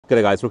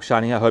G'day guys,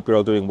 Rukshan here. I hope you're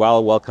all doing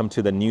well. Welcome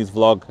to the news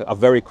vlog. A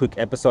very quick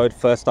episode.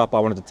 First up, I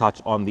wanted to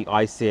touch on the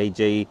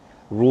ICJ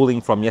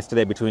ruling from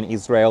yesterday between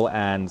Israel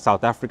and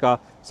South Africa.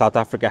 South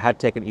Africa had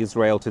taken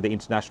Israel to the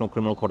International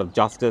Criminal Court of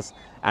Justice,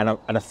 and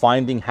a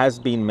finding has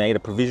been made, a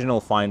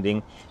provisional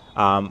finding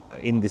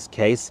in this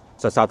case.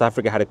 So South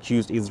Africa had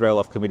accused Israel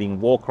of committing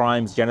war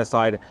crimes,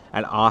 genocide,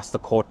 and asked the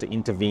court to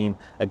intervene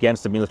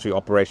against the military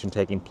operation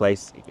taking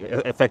place,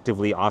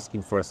 effectively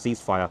asking for a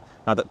ceasefire.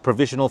 Now, the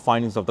provisional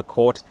findings of the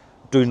court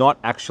do not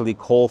actually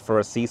call for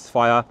a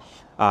ceasefire.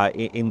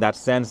 In that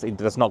sense, it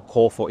does not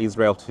call for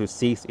Israel to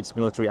cease its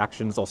military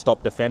actions or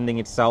stop defending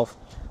itself.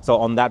 So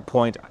on that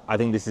point, I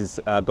think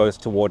this goes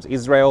towards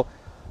Israel.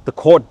 The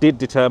court did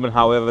determine,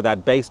 however,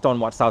 that based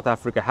on what South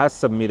Africa has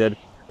submitted,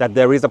 that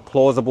there is a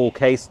plausible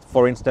case,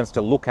 for instance,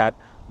 to look at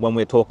when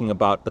we're talking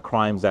about the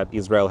crimes that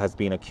Israel has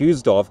been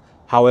accused of.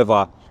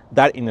 However,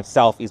 that in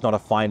itself is not a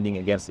finding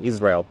against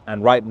Israel.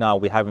 And right now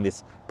we're having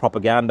this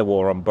propaganda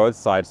war on both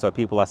sides. So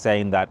people are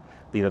saying that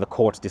the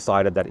courts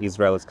decided that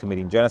Israel is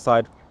committing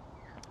genocide.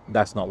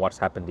 That's not what's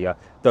happened here.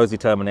 Those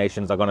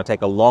determinations are going to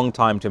take a long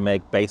time to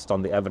make based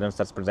on the evidence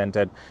that's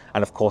presented.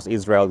 And of course,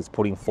 Israel is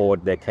putting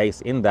forward their case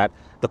in that.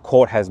 The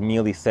court has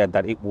merely said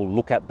that it will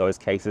look at those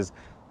cases,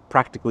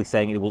 practically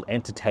saying it will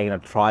entertain a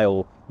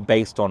trial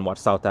based on what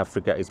South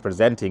Africa is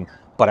presenting.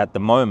 But at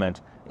the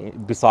moment,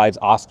 besides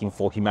asking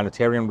for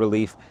humanitarian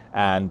relief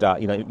and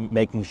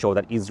making sure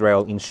that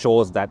Israel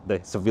ensures that the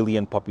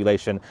civilian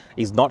population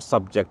is not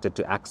subjected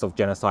to acts of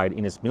genocide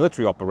in its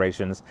military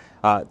operations,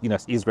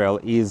 Israel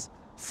is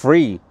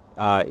free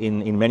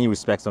in many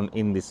respects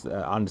in this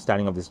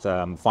understanding of this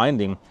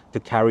finding to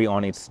carry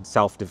on its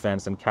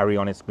self-defense and carry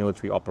on its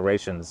military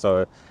operations.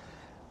 So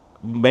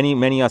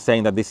many are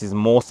saying that this is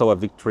more so a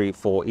victory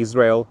for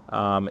Israel,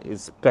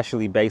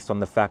 especially based on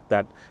the fact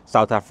that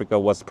South Africa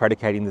was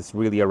predicating this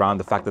really around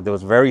the fact that there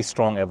was very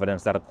strong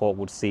evidence that a court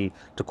would see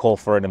to call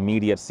for an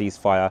immediate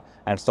ceasefire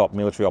and stop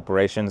military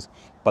operations,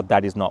 but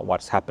that is not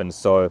what's happened.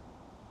 So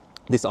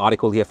this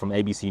article here from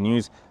ABC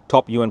News,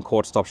 top UN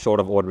court stops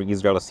short of ordering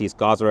Israel to cease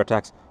Gaza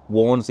attacks,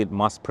 warns it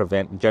must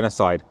prevent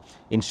genocide.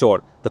 In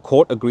short, the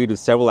court agreed with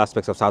several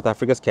aspects of South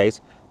Africa's case,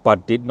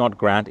 but did not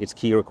grant its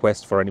key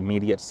request for an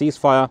immediate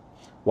ceasefire.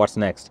 What's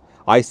next?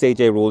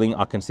 ICJ ruling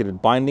are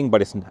considered binding,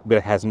 but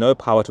it has no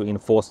power to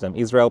enforce them.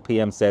 Israel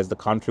PM says the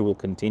country will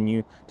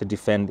continue to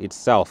defend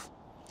itself.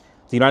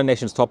 The United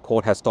Nations top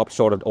court has stopped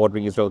short of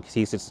ordering Israel to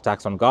cease its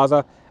attacks on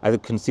Gaza as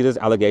it considers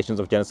allegations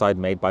of genocide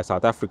made by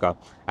South Africa.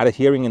 At a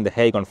hearing in The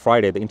Hague on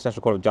Friday, the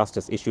International Court of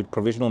Justice issued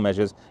provisional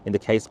measures in the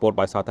case brought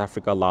by South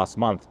Africa last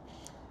month.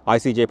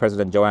 ICJ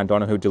President Joanne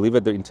Donoghue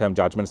delivered the interim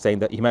judgment saying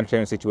that the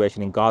humanitarian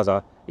situation in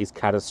Gaza is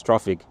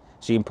catastrophic.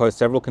 She imposed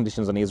several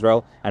conditions on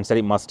Israel and said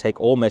it must take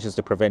all measures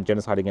to prevent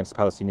genocide against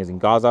Palestinians in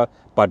Gaza,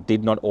 but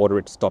did not order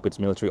it to stop its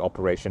military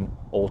operation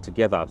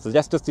altogether. So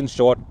just in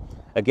short,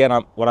 again,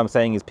 what I'm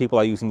saying is people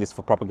are using this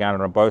for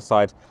propaganda on both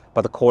sides,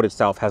 but the court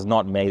itself has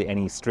not made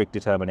any strict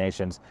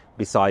determinations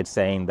besides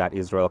saying that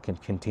Israel can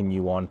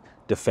continue on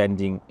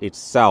defending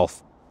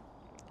itself.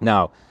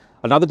 Now,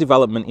 another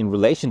development in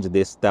relation to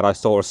this that I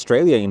saw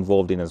Australia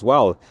involved in as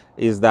well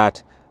is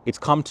that it's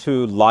come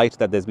to light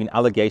that there's been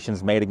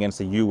allegations made against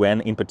the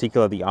UN, in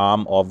particular the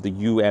arm of the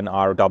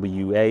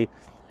UNRWA,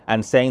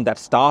 and saying that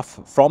staff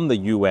from the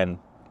UN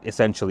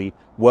essentially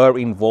were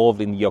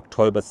involved in the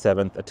October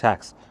 7th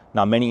attacks.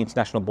 Now, many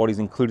international bodies,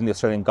 including the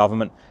Australian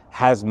government,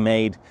 has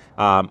made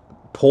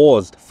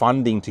paused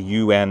funding to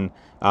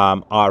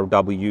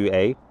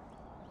UNRWA.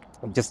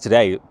 Just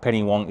today,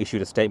 Penny Wong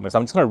issued a statement. So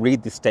I'm just going to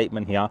read this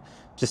statement here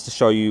just to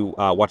show you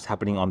what's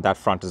happening on that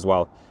front as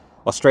well.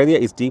 Australia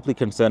is deeply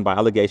concerned by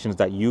allegations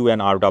that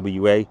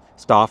UNRWA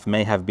staff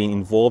may have been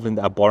involved in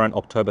the abhorrent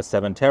October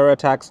 7 terror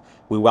attacks.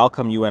 We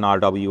welcome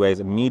UNRWA's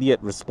immediate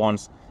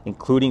response,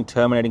 including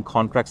terminating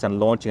contracts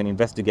and launching an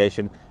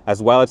investigation, as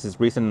well as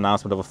its recent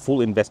announcement of a full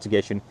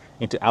investigation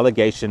into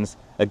allegations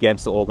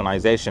against the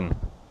organisation.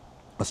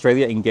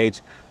 Australia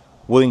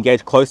will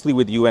engage closely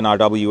with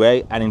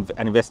UNRWA and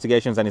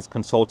investigations and is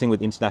consulting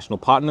with international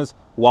partners.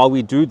 While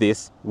we do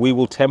this, we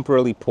will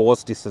temporarily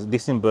pause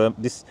disbursement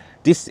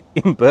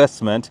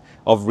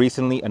of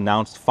recently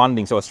announced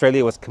funding. So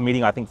Australia was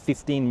committing, I think,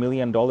 $15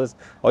 million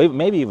or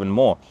maybe even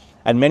more.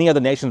 And many other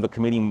nations were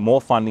committing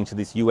more funding to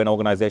this UN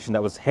organization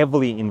that was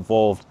heavily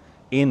involved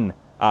in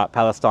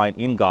Palestine,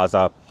 in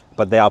Gaza,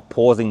 but they are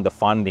pausing the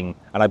funding.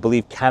 And I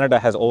believe Canada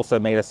has also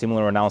made a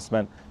similar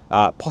announcement.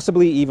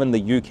 Possibly even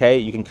the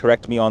UK, you can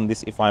correct me on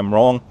this if I'm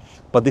wrong,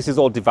 but this is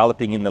all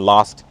developing in the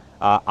last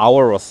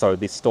hour or so,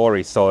 this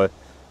story. So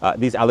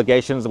these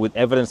allegations with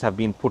evidence have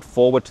been put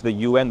forward to the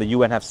UN. The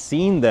UN have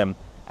seen them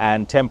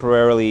and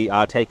temporarily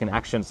taken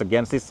actions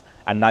against this.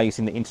 And now you've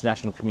seen the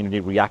international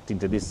community reacting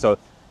to this. So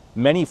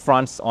many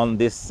fronts on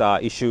this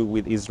issue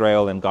with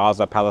Israel and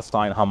Gaza,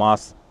 Palestine,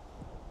 Hamas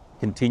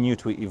continue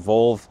to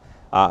evolve.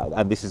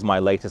 And this is my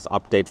latest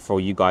update for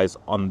you guys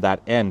on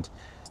that end.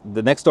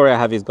 The next story I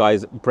have is,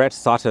 guys, Brett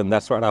Sutton,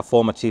 that's right, our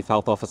former chief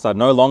health officer,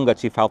 no longer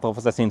chief health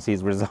officer since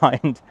he's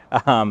resigned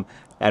and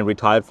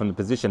retired from the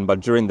position. But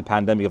during the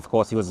pandemic, of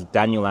course, he was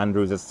Daniel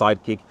Andrews'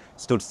 sidekick,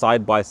 stood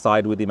side by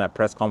side with him at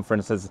press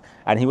conferences,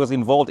 and he was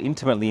involved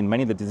intimately in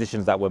many of the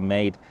decisions that were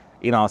made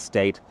in our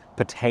state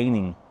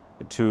pertaining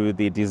to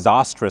the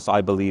disastrous,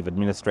 I believe,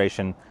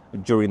 administration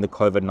during the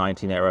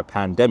COVID-19 era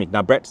pandemic.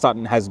 Now, Brett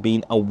Sutton has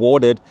been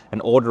awarded an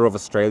Order of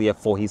Australia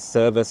for his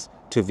service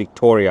to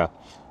Victoria.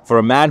 For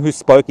a man who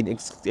spoke in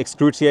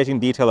excruciating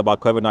detail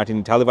about COVID-19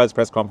 in televised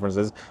press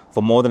conferences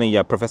for more than a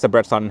year, Professor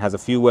Brett Sutton has a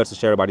few words to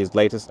share about his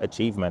latest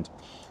achievement.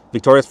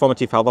 Victoria's former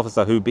chief health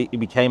officer, who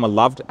became a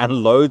loved and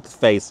loathed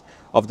face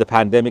of the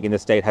pandemic in the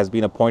state, has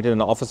been appointed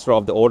an officer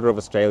of the Order of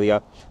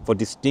Australia for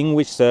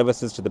distinguished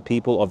services to the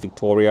people of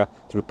Victoria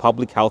through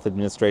public health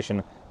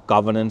administration,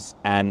 governance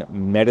and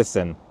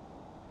medicine.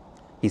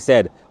 He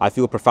said, "I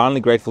feel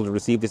profoundly grateful to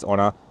receive this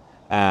honour."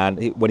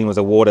 And when he was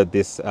awarded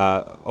this,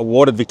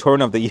 awarded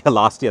Victorian of the Year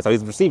last year. So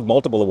he's received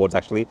multiple awards,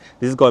 actually.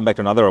 This is going back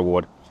to another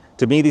award.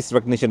 To me, this is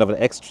recognition of an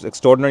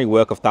extraordinary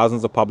work of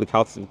thousands of public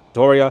health in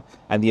Victoria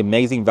and the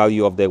amazing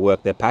value of their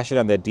work, their passion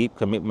and their deep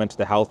commitment to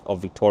the health of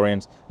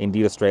Victorians,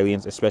 indeed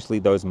Australians, especially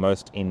those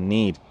most in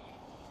need.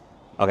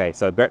 Okay,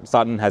 so Brett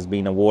Sutton has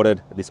been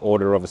awarded this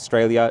Order of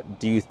Australia.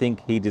 Do you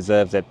think he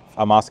deserves it?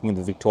 I'm asking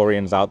the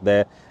Victorians out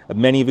there.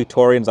 Many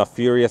Victorians are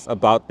furious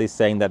about this,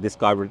 saying that this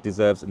guy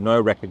deserves no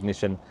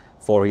recognition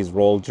for his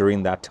role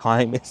during that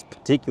time,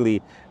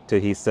 particularly to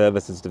his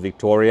services to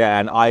Victoria,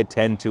 and I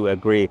tend to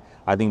agree.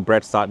 I think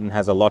Brett Sutton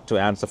has a lot to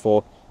answer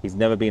for. He's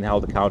never been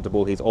held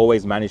accountable. He's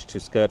always managed to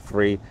skirt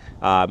free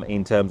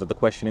in terms of the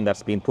questioning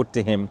that's been put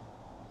to him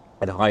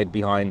and hide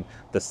behind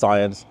the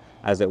science,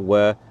 as it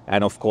were,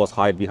 and of course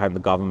hide behind the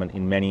government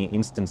in many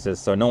instances.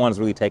 So no one's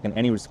really taken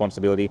any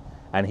responsibility,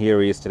 and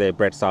here he is today,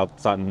 Brett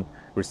Sutton,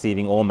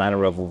 receiving all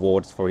manner of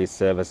awards for his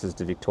services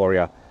to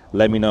Victoria.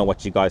 Let me know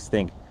what you guys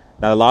think.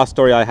 Now, the last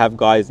story I have,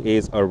 guys,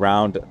 is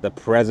around the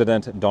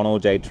President,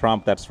 Donald J.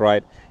 Trump. That's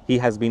right. He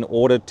has been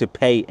ordered to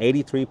pay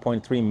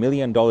 $83.3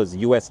 million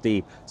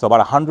USD, so about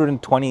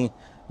 120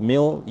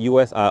 mil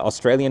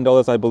Australian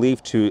dollars, I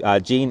believe, to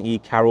Jean E.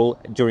 Carroll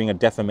during a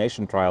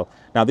defamation trial.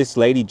 Now, this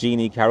lady, Jean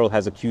E. Carroll,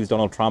 has accused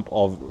Donald Trump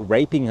of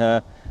raping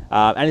her.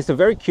 And it's a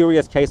very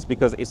curious case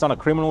because it's not a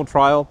criminal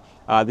trial.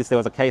 There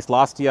was a case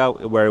last year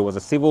where it was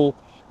a civil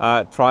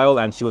trial,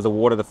 and she was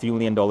awarded a few $1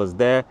 million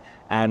there.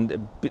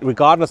 And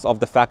regardless of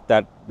the fact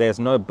that there's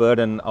no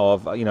burden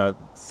of,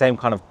 same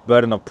kind of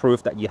burden of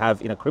proof that you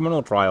have in a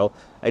criminal trial,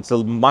 it's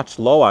much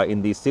lower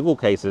in these civil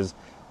cases.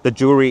 The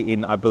jury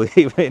in, I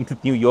believe, in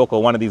New York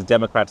or one of these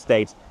Democrat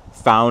states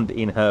found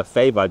in her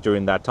favor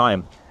during that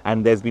time.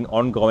 And there's been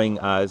ongoing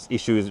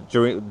issues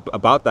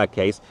about that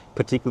case,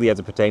 particularly as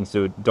it pertains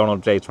to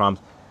Donald J. Trump,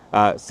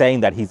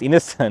 saying that he's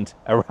innocent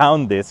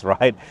around this,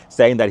 right?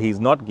 Saying that he's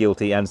not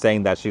guilty and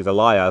saying that she's a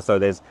liar. So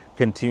there's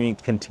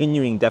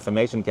continuing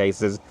defamation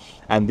cases.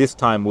 And this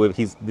time with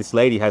this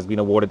lady has been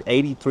awarded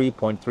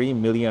 $83.3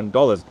 million.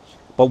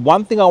 But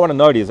one thing I want to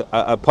note is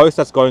a post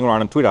that's going around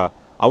on Twitter.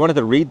 I wanted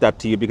to read that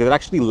to you because it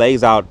actually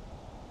lays out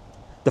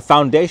the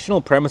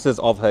foundational premises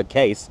of her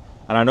case.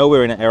 And I know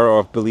we're in an era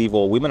of believe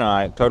all women, and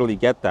I totally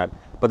get that.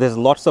 But there's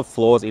lots of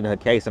flaws in her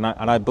case, and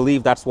I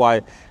believe that's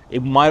why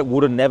it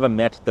would have never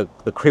met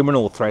the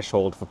criminal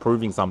threshold for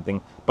proving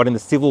something. But in the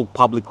civil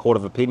public court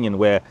of opinion,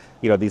 where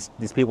these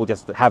people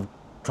just have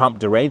Trump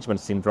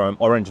derangement syndrome,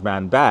 orange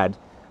man bad,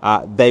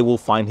 they will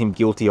find him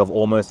guilty of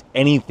almost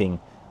anything.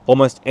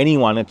 Almost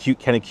anyone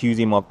can accuse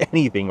him of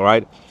anything,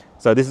 right?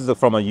 So this is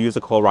from a user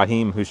called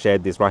Rahim who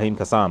shared this, Rahim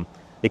Kassam.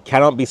 It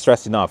cannot be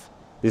stressed enough.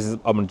 This is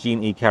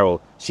Jean E.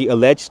 Carroll. She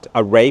alleged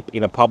a rape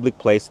in a public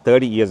place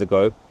 30 years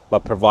ago,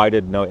 but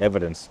provided no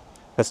evidence.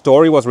 Her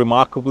story was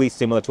remarkably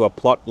similar to a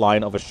plot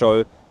line of a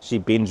show she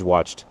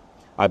binge-watched.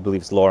 I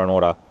believe it's Law and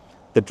Order.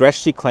 The dress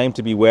she claimed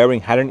to be wearing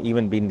hadn't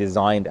even been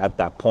designed at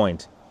that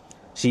point.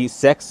 She's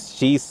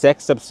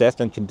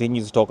sex-obsessed and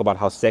continues to talk about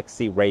how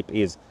sexy rape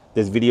is.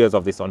 There's videos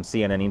of this on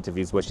CNN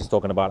interviews where she's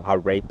talking about how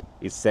rape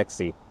is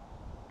sexy.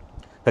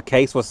 Her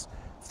case was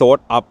thought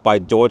up by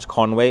George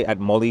Conway at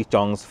Molly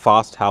Jong's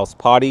Fast House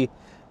party.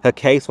 Her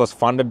case was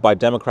funded by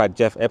Democrat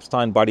Jeff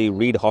Epstein buddy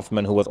Reid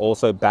Hoffman, who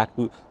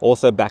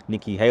backed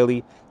Nikki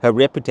Haley. Her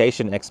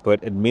reputation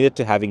expert admitted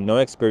to having no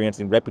experience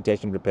in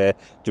reputation repair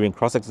during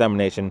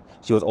cross-examination.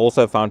 She was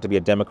also found to be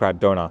a Democrat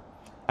donor.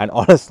 And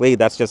honestly,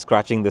 that's just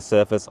scratching the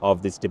surface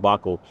of this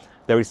debacle.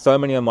 There is so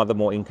many other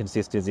more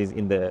inconsistencies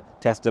in the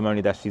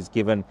testimony that she's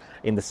given,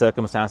 in the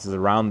circumstances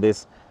around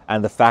this,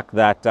 and the fact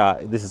that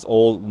this has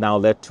all now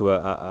led to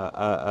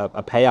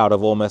a payout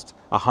of almost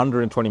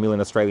 120 million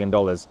Australian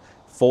dollars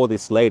for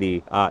this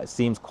lady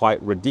seems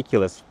quite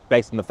ridiculous,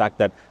 based on the fact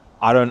that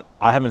I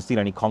haven't seen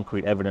any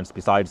concrete evidence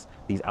besides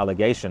these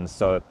allegations.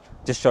 So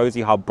just shows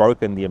you how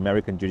broken the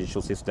American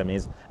judicial system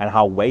is and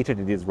how weighted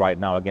it is right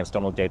now against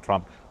Donald J.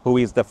 Trump,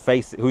 who's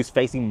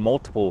facing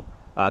multiple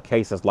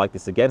cases like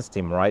this against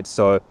him, right?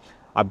 So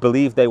I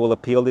believe they will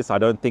appeal this. I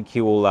don't think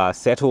he will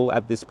settle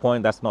at this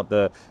point. That's not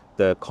the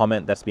the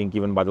comment that's been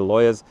given by the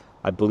lawyers.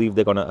 I believe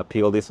they're going to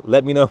appeal this.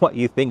 Let me know what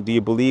you think. Do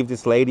you believe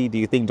this lady? Do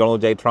you think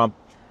Donald J. Trump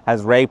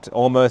has raped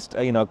almost,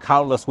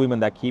 countless women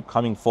that keep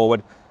coming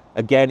forward?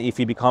 Again, if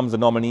he becomes the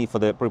nominee for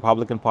the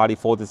Republican Party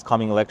for this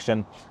coming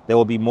election, there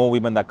will be more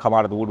women that come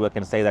out of the woodwork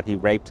and say that he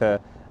raped her.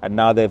 And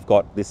now they've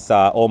got this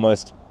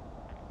almost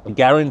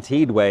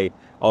guaranteed way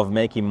of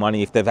making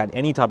money, if they've had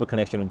any type of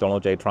connection with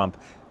Donald J. Trump,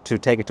 to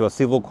take it to a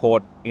civil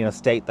court in a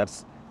state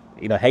that's,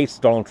 hates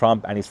Donald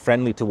Trump and is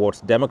friendly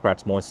towards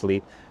Democrats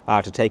mostly,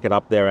 to take it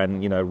up there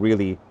and,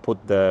 really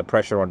put the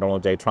pressure on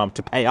Donald J. Trump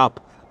to pay up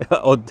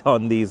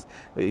on these,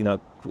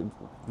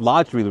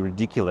 largely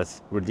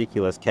ridiculous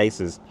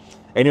cases.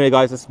 Anyway,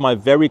 guys, this is my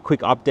very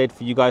quick update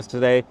for you guys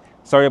today.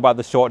 Sorry about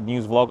the short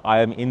news vlog. I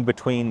am in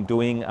between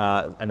doing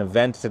an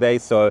event today,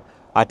 so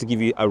I had to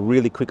give you a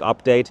really quick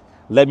update.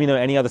 Let me know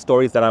any other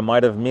stories that I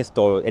might have missed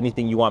or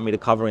anything you want me to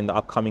cover in the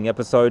upcoming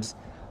episodes.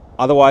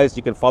 Otherwise,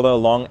 you can follow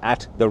along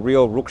at The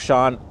Real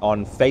Rukshan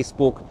on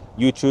Facebook,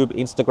 YouTube,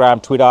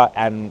 Instagram, Twitter,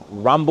 and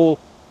Rumble.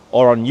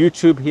 Or on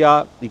YouTube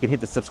here, you can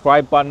hit the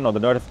subscribe button or the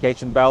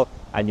notification bell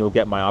and you'll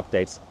get my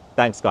updates.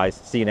 Thanks, guys.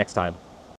 See you next time.